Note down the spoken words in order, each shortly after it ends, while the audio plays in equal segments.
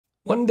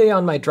One day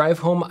on my drive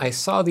home, I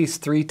saw these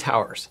three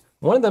towers.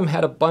 One of them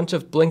had a bunch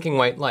of blinking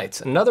white lights,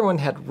 another one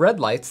had red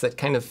lights that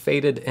kind of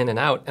faded in and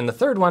out, and the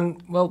third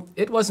one, well,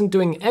 it wasn't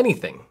doing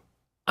anything.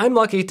 I'm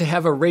lucky to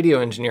have a radio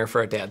engineer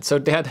for a dad. So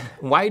Dad,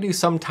 why do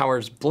some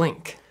towers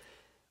blink?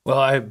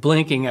 Well,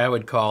 blinking I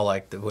would call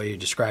like the way you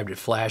described it,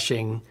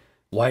 flashing,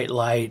 white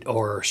light,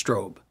 or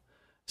strobe.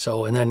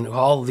 So, and then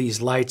all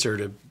these lights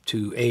are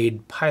to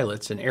aid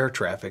pilots in air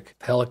traffic,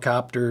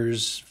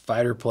 helicopters,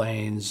 fighter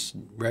planes,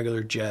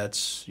 regular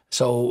jets.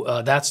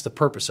 So that's the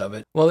purpose of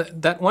it. Well,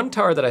 that one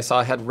tower that I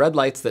saw had red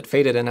lights that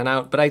faded in and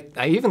out, but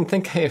I even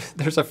think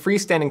there's a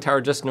freestanding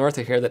tower just north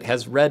of here that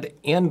has red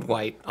and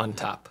white on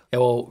top. Yeah,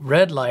 well,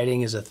 red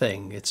lighting is a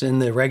thing. It's in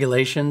the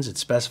regulations. It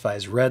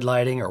specifies red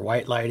lighting or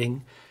white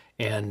lighting.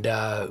 And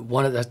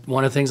one of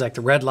the things like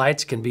the red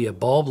lights can be a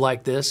bulb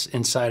like this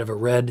inside of a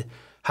red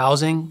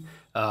housing.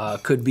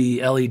 Could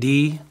be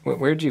LED.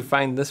 Where'd you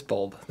find this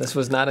bulb? This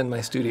was not in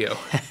my studio.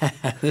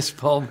 This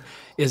bulb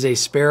is a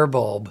spare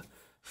bulb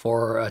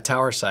for a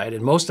tower site,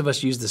 and most of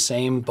us use the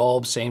same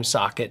bulb, same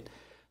socket,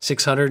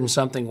 600 and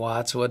something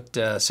watts,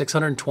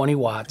 620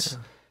 watts.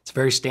 It's a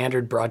very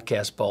standard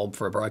broadcast bulb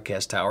for a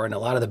broadcast tower, and a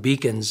lot of the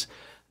beacons,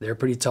 they're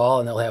pretty tall,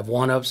 and they'll have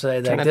one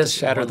upside like this. To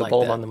shatter the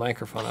bulb on the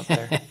microphone up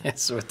there.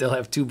 So they'll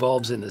have two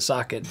bulbs in the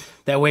socket.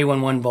 That way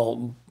when one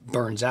bulb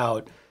burns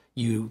out,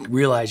 you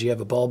realize you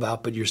have a bulb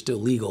out, but you're still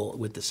legal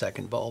with the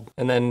second bulb.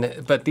 And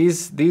then, but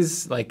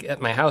these like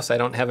at my house, I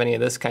don't have any of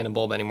this kind of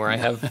bulb anymore. I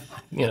have,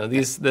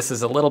 this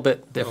is a little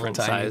bit different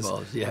size,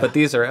 bulbs, yeah. But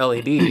these are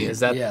LED. Is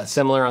that Yes.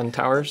 similar on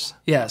towers?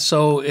 Yeah,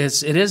 so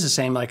it is the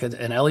same. Like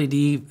an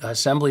LED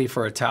assembly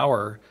for a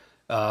tower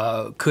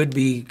could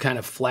be kind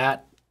of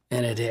flat,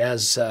 and it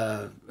has,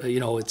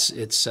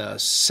 it's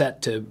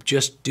set to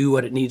just do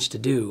what it needs to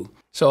do.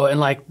 So, and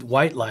like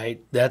white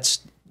light,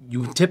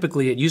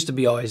 it used to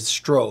be always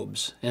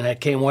strobes, and at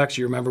KMOX,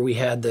 you remember we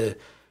had the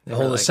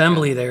whole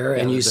assembly there,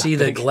 and you see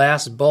the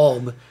glass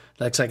bulb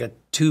that's like a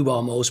tube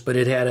almost, but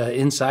it had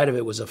inside of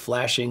it was a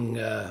flashing,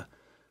 I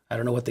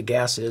don't know what the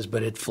gas is,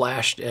 but it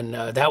flashed, and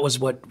that was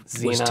what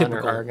was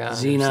typical. Or argon.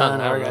 Xenon,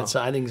 argon.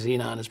 So I think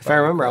xenon is. If I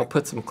remember, I'll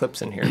put some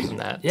clips in here from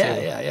that.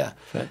 Yeah.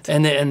 But,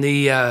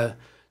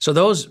 So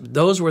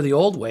those were the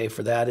old way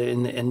for that,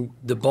 and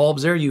the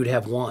bulbs there you'd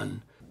have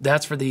one.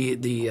 That's for the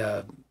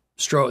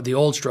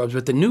old strobes,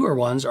 but the newer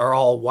ones are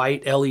all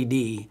white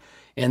LED,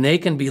 and they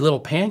can be little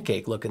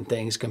pancake-looking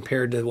things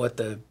compared to what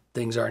the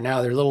things are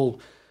now. They're little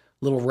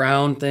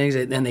round things,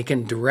 and they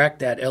can direct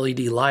that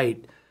LED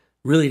light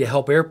really to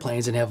help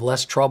airplanes and have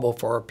less trouble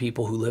for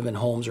people who live in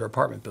homes or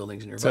apartment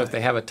buildings nearby. So if they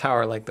have a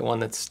tower like the one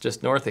that's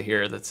just north of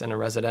here that's in a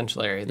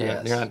residential area,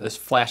 they're not just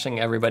flashing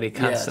everybody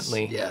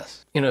constantly.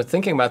 Yes.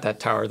 Thinking about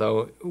that tower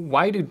though,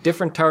 why do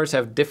different towers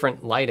have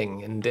different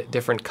lighting and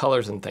different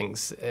colors and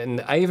things?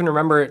 And I even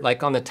remember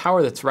like on the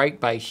tower that's right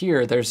by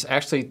here, there's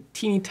actually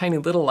teeny tiny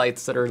little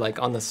lights that are like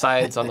on the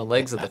sides, on the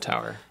legs of the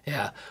tower.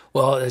 Yeah,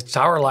 well, the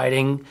tower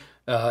lighting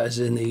is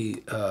in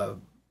the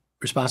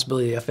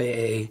responsibility of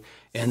FAA,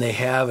 and they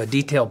have a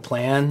detailed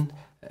plan.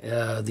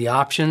 The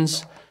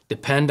options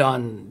depend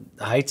on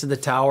the heights of the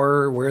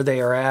tower, where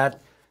they are at.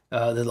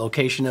 The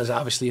location is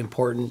obviously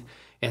important.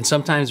 And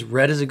sometimes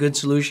red is a good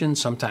solution,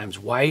 sometimes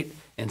white,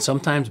 and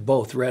sometimes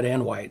both red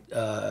and white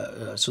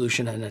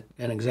solution. And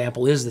an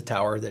example is the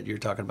tower that you're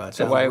talking about.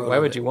 So why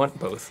would you want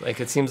both? Like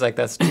it seems like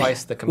that's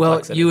twice the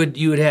complexity. Well,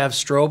 you would have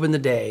strobe in the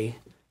day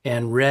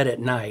and red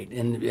at night.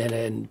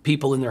 And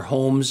people in their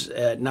homes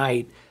at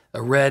night,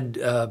 a red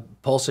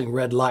pulsing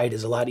red light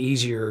is a lot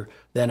easier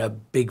than a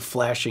big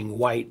flashing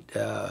white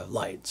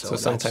light. So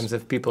sometimes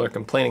if people are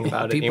complaining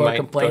about it, you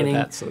might go to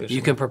that solution.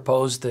 You can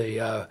propose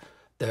the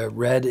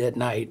red at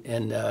night,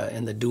 and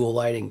the dual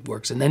lighting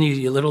works. And then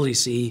you literally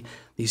see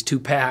these two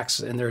packs,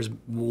 and there's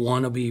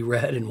one will be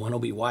red and one will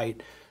be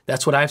white.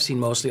 That's what I've seen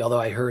mostly, although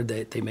I heard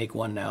that they make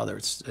one now.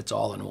 It's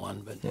all in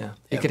one. But yeah,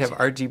 you could have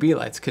RGB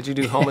lights. Could you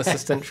do Home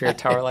Assistant for your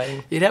tower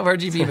lighting? You'd have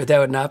RGB, but that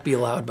would not be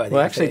allowed by the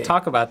We'll FAA. actually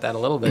talk about that a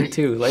little bit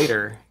too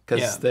later,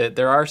 because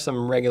there are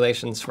some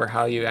regulations for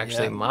how you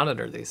actually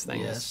monitor these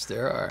things. Yes,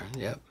 there are.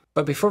 Yep.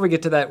 But before we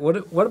get to that,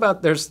 what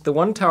about, there's the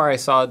one tower I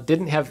saw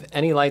didn't have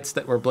any lights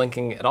that were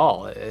blinking at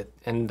all.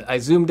 And I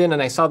zoomed in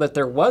and I saw that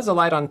there was a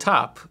light on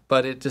top,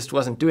 but it just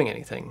wasn't doing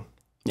anything.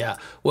 Yeah,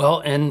 well,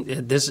 and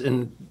this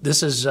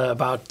is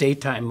about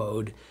daytime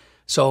mode.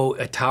 So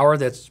a tower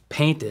that's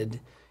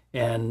painted,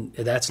 and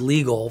that's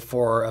legal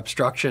for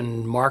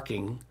obstruction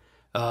marking,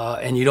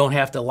 and you don't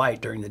have to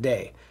light during the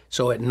day.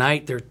 So at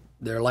night,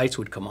 their lights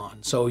would come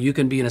on. So you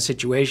can be in a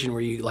situation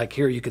where you, like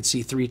here, you could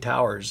see three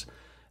towers.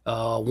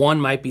 One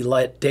might be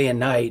lit day and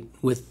night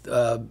with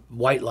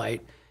white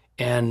light,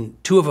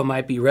 and two of them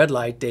might be red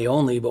light day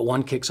only, but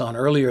one kicks on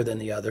earlier than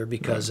the other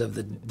because of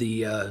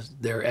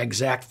their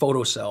exact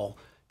photocell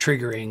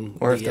triggering.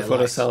 Or if the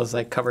photocell is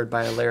like covered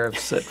by a layer of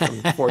soot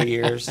from 40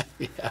 years.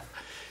 Yeah.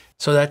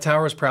 So that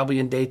tower is probably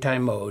in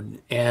daytime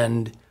mode,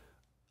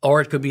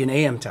 or it could be an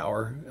AM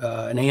tower.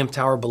 An AM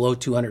tower below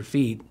 200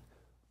 feet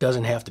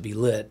doesn't have to be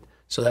lit.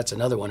 So that's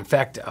another one. In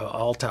fact,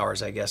 all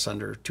towers, I guess,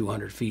 under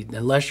 200 feet,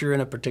 unless you're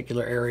in a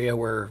particular area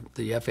where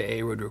the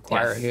FAA would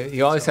require it.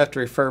 You always have to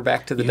refer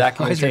back to the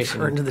documentation. Always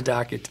refer to the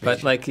documentation.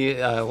 But like,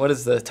 what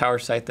is the tower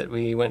site that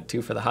we went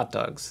to for the hot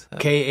dogs?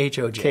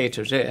 KHOJ.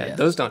 KHOJ. Yes.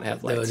 Those don't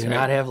have lights. Those do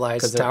not have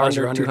lights. Because Towers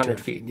they're are under under 200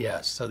 feet.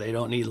 Yes, so they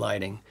don't need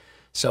lighting.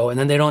 So, and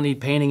then they don't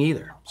need painting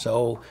either.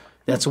 So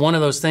that's one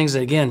of those things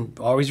that, again,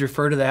 always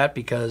refer to that,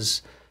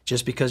 because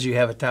just because you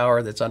have a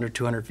tower that's under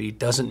 200 feet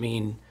doesn't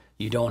mean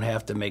you don't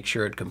have to make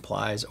sure it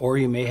complies, or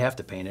you may have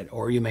to paint it,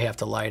 or you may have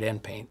to light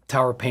and paint.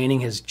 Tower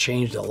painting has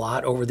changed a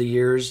lot over the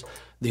years.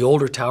 The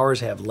older towers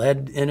have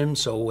lead in them,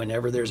 so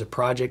whenever there's a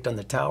project on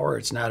the tower,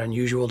 it's not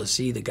unusual to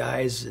see the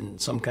guys in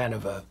some kind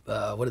of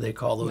a, what do they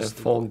call those? A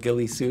full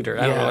ghillie suit, or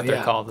I don't know what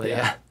they're called. But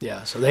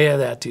yeah, so they have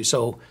that too.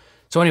 So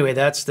anyway,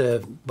 that's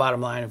the bottom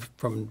line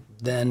from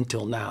then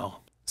till now.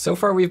 So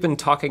far we've been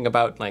talking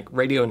about like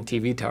radio and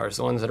TV towers,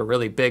 the ones that are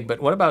really big, but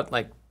what about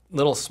like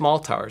little small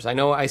towers? I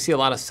know I see a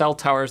lot of cell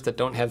towers that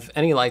don't have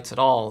any lights at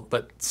all,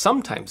 but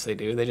sometimes they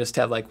do. They just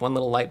have like one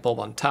little light bulb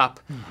on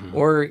top. Mm-hmm.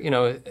 Or, you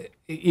know,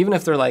 even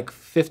if they're like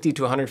 50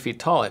 to 100 feet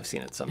tall, I've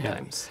seen it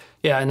sometimes.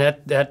 Yeah, and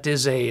that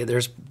is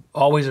there's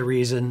always a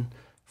reason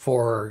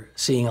for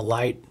seeing a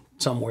light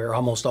somewhere,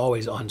 almost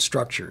always on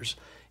structures,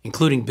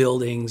 including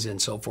buildings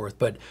and so forth.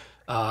 But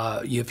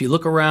if you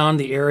look around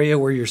the area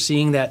where you're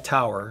seeing that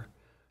tower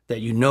that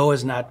you know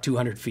is not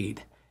 200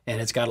 feet, and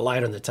it's got a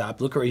light on the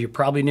top. Look, you're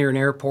probably near an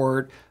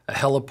airport, a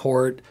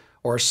heliport,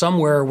 or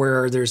somewhere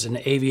where there's an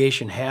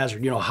aviation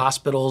hazard. You know,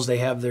 hospitals, they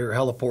have their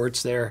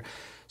heliports there.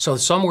 So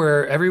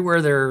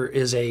everywhere there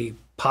is a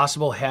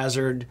possible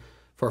hazard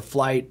for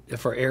flight,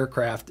 for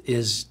aircraft,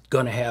 is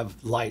going to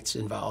have lights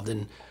involved.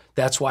 And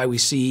that's why we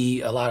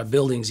see a lot of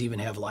buildings even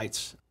have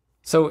lights.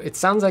 So it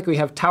sounds like we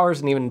have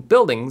towers and even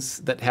buildings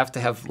that have to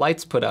have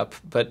lights put up,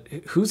 but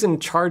who's in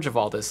charge of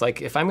all this?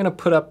 Like, if I'm going to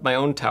put up my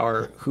own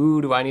tower,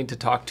 who do I need to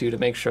talk to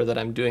make sure that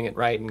I'm doing it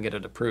right and get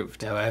it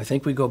approved? Yeah, I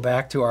think we go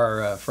back to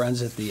our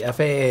friends at the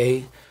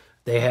FAA.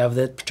 They have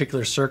that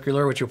particular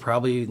circular, which you'll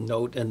probably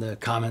note in the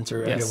comments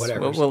or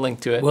whatever. We'll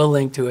link to it. We'll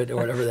link to it or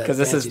whatever that. Because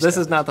this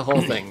is not the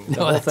whole thing.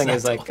 The whole thing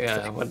is like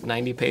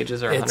 90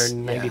 pages or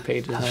 190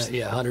 pages?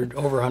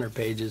 Over 100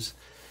 pages.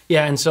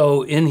 Yeah, and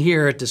so in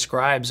here it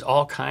describes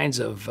all kinds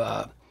of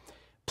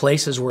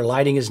places where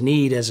lighting is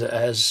needed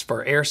as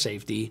for air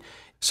safety.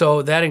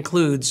 So that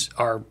includes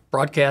our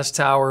broadcast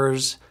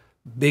towers,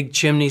 big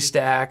chimney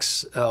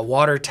stacks,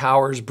 water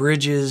towers,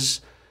 bridges,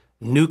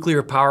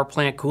 nuclear power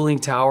plant cooling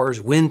towers,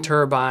 wind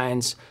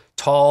turbines,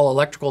 tall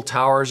electrical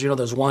towers, you know,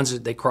 those ones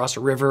that they cross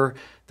a river.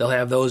 They'll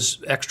have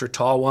those extra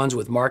tall ones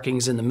with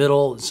markings in the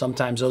middle.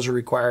 Sometimes those are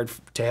required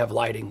to have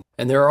lighting.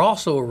 And there are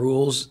also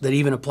rules that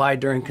even apply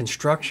during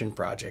construction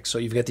projects. So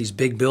you've got these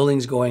big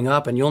buildings going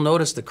up, and you'll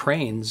notice the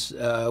cranes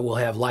will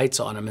have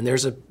lights on them. And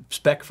there's a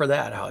spec for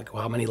that,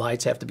 how many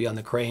lights have to be on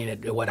the crane,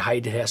 at what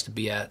height it has to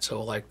be at.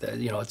 So like,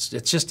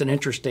 it's just an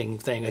interesting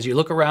thing. As you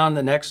look around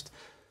the next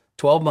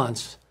 12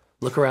 months,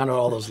 look around at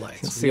all those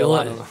lights. You'll see a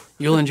lot of them.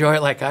 You'll enjoy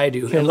it like I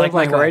do. You'll look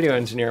like a radio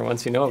engineer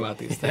once you know about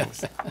these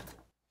things.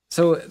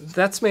 So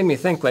that's made me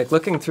think, like,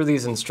 looking through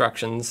these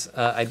instructions,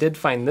 I did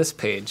find this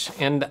page,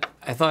 and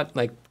I thought,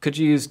 like, could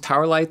you use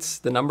tower lights,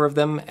 the number of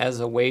them, as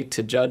a way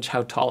to judge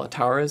how tall a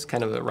tower is,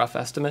 kind of a rough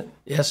estimate?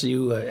 Yes,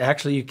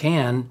 actually you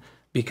can,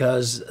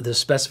 because the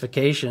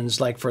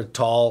specifications, like for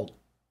tall,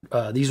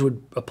 these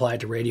would apply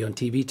to radio and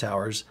TV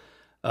towers,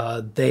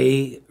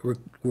 they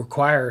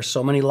require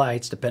so many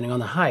lights depending on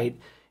the height.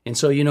 And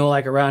so,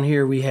 like around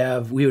here we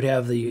would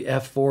have the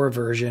F4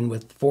 version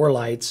with 4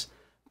 lights,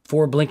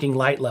 4 blinking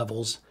light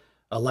levels,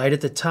 a light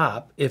at the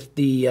top if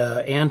the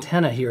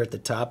antenna here at the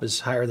top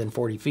is higher than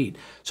 40 feet.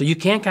 So you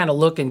can kind of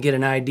look and get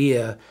an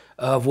idea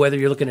of whether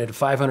you're looking at a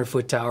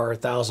 500-foot tower, a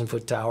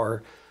 1,000-foot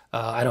tower.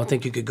 I don't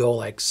think you could go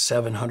like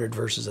 700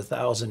 versus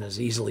 1,000 as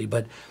easily,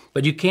 but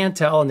you can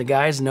tell, and the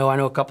guys know. I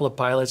know a couple of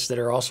pilots that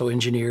are also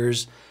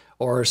engineers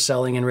or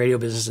selling in radio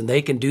business, and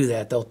they can do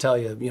that. They'll tell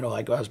you,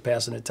 like I was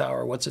passing a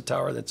tower. What's a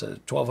tower that's a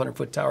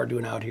 1,200-foot tower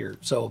doing out here?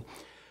 So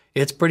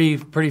it's pretty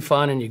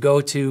fun, and you go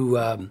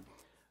to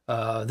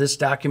this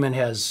document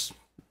has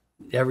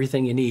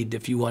everything you need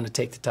if you want to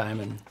take the time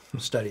and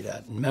study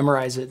that and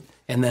memorize it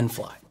and then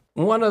fly.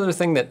 One other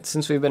thing that,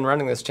 since we've been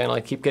running this channel,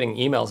 I keep getting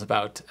emails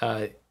about,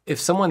 if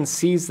someone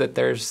sees that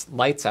there's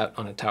lights out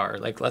on a tower,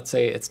 like let's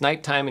say it's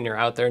nighttime and you're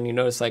out there and you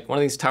notice like one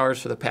of these towers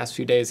for the past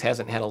few days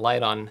hasn't had a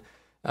light on,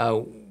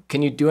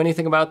 can you do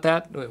anything about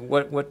that?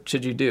 What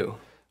should you do?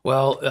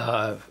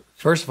 Well,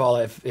 first of all,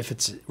 if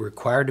it's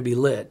required to be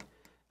lit,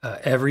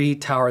 every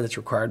tower that's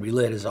required to be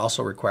lit is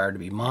also required to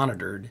be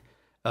monitored.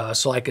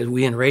 So like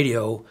we in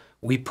radio,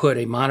 we put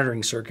a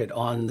monitoring circuit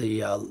on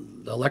the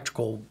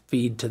electrical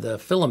feed to the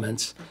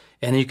filaments,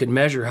 and you can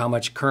measure how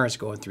much current's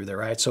going through there,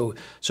 right? So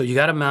you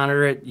got to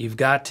monitor it. You've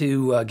got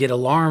to get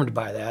alarmed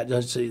by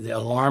that. So the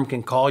alarm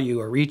can call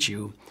you or reach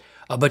you,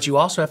 but you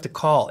also have to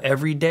call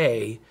every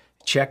day,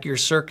 check your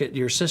circuit,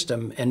 your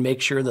system, and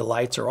make sure the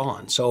lights are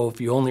on. So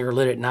if you only are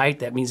lit at night,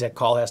 that means that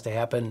call has to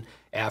happen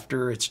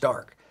after it's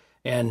dark.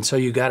 And so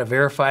you got to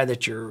verify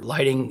that your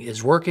lighting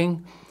is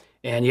working.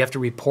 and you have to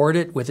report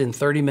it within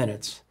 30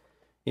 minutes.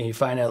 And you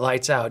find that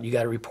lights out, you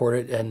got to report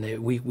it,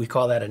 and we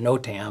call that a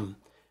NOTAM,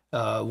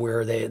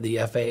 where the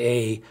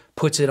FAA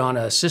puts it on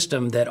a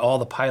system that all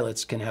the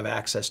pilots can have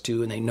access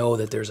to, and they know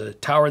that there's a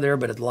tower there,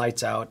 but it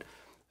lights out,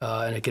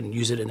 and it can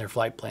use it in their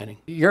flight planning.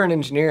 You're an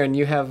engineer and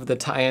you have the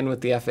tie-in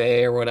with the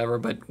FAA or whatever,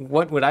 but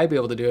what would I be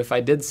able to do if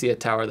I did see a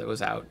tower that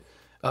was out?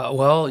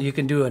 Well, you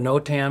can do a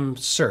NOTAM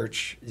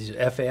search.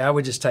 I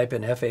would just type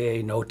in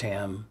FAA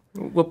NOTAM.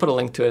 We'll put a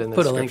link to it in the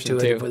description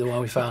Put a link to it for the one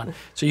we found.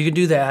 So you can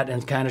do that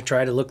and kind of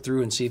try to look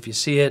through and see if you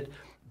see it.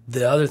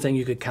 The other thing,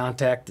 you could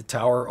contact the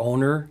tower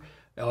owner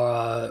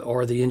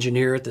or the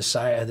engineer at the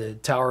site, the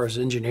tower's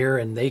engineer,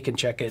 and they can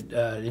check it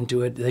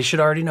into it. They should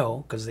already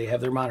know because they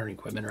have their monitoring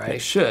equipment, right? They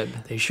should.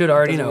 They should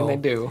already know. They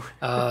do.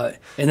 And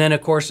then,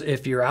 of course,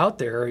 if you're out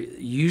there,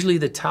 usually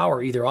the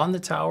tower, either on the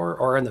tower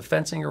or in the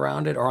fencing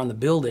around it or on the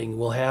building,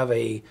 will have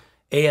a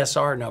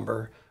ASR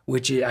number,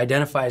 which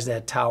identifies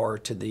that tower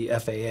to the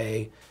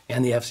FAA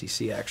and the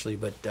FCC, actually.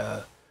 But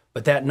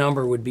that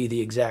number would be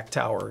the exact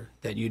tower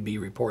that you'd be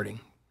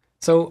reporting.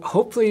 So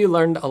hopefully you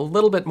learned a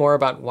little bit more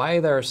about why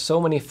there are so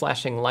many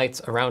flashing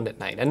lights around at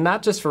night, and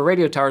not just for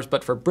radio towers,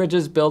 but for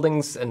bridges,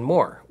 buildings, and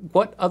more.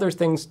 What other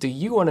things do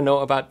you want to know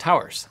about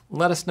towers?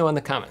 Let us know in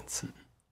the comments.